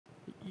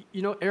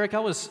You know, Eric,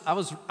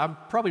 I'm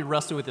probably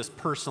wrestling with this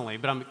personally,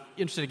 but I'm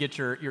interested to get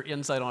your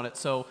insight on it.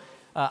 So,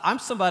 I'm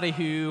somebody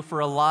who,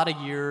 for a lot of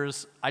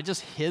years, I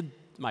just hid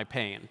my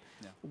pain.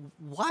 Yeah.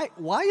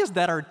 Why is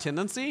that our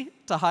tendency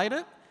to hide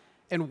it?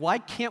 And why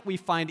can't we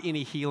find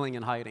any healing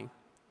in hiding?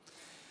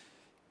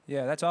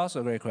 Yeah, that's also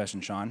a great question,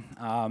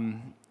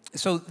 Sean.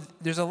 So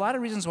there's a lot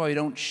of reasons why we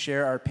don't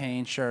share our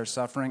pain, share our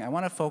suffering. I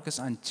want to focus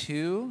on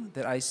two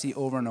that I see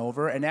over and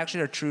over, and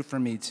actually are true for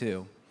me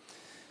too.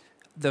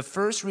 The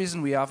first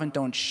reason we often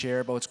don't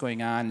share about what's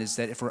going on is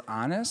that if we're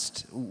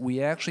honest,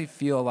 we actually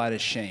feel a lot of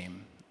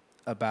shame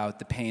about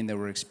the pain that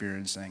we're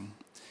experiencing.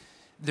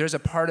 There's a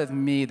part of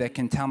me that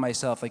can tell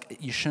myself, like,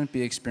 you shouldn't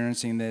be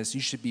experiencing this, you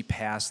should be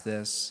past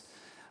this.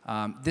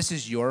 This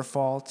is your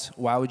fault.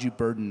 Why would you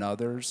burden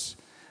others?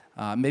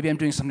 Maybe I'm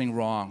doing something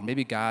wrong.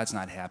 Maybe God's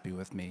not happy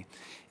with me.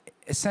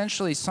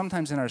 Essentially,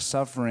 sometimes in our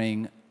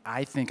suffering,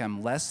 I think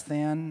I'm less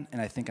than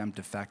and I think I'm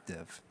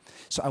defective.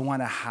 So I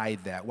want to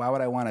hide that. Why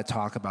would I want to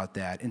talk about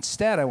that?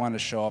 Instead, I want to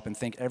show up and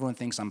think everyone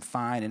thinks I'm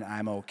fine and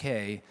I'm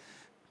okay,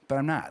 but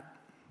I'm not.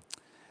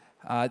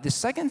 The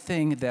second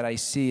thing that I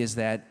see is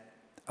that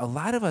a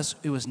lot of us,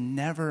 it was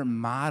never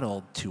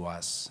modeled to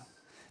us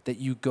that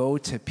you go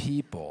to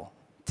people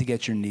to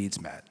get your needs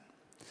met.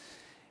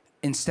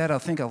 Instead, I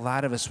think a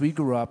lot of us, we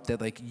grew up that,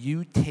 like,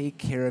 you take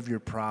care of your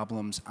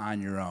problems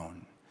on your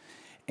own.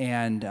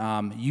 And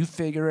you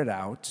figure it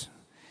out.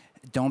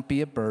 Don't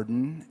be a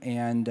burden.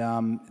 And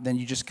then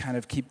you just kind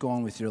of keep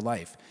going with your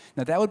life.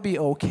 Now, that would be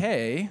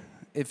okay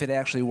if it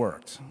actually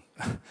worked.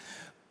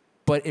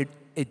 But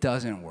it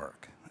doesn't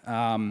work.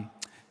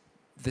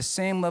 The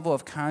same level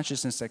of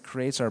consciousness that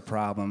creates our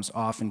problems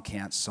often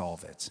can't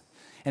solve it.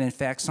 And in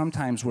fact,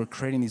 sometimes we're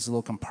creating these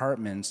little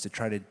compartments to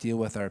try to deal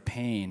with our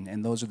pain,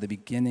 and those are the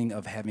beginning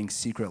of having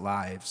secret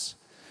lives,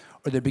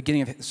 or the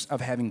beginning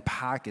of having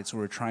pockets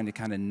where we're trying to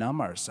kind of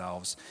numb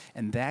ourselves,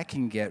 and that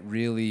can get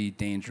really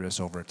dangerous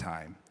over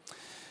time.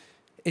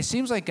 It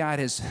seems like God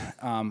has,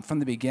 from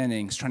the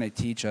beginning, is trying to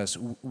teach us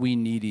we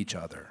need each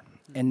other.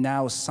 And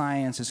now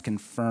science is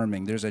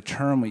confirming. There's a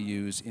term we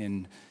use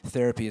in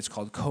therapy. It's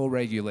called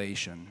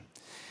co-regulation.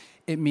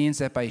 It means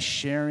that by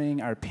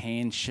sharing our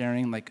pain,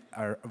 sharing like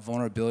our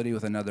vulnerability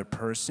with another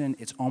person,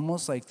 it's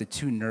almost like the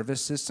two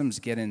nervous systems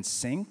get in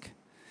sync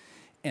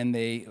and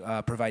they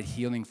provide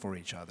healing for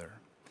each other.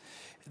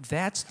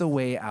 That's the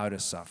way out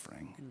of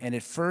suffering. And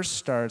it first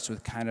starts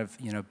with kind of,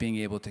 being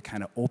able to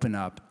kind of open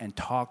up and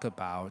talk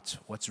about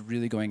what's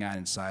really going on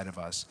inside of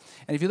us.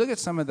 And if you look at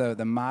some of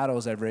the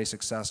models that are very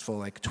successful,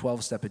 like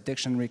 12-step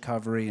addiction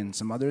recovery and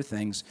some other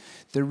things,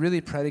 they're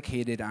really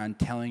predicated on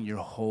telling your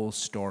whole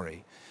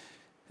story.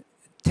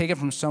 Take it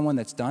from someone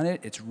that's done it,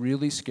 it's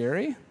really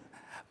scary,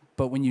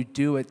 but when you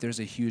do it,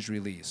 there's a huge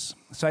release.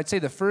 So I'd say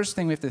the first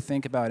thing we have to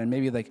think about, and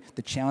maybe like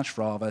the challenge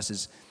for all of us,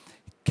 is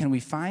can we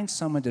find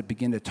someone to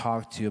begin to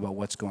talk to about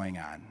what's going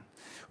on?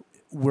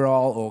 We're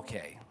all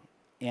okay.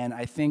 And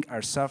I think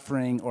our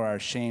suffering or our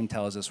shame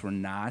tells us we're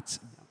not,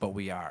 but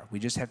we are. We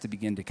just have to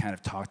begin to kind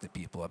of talk to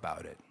people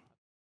about it.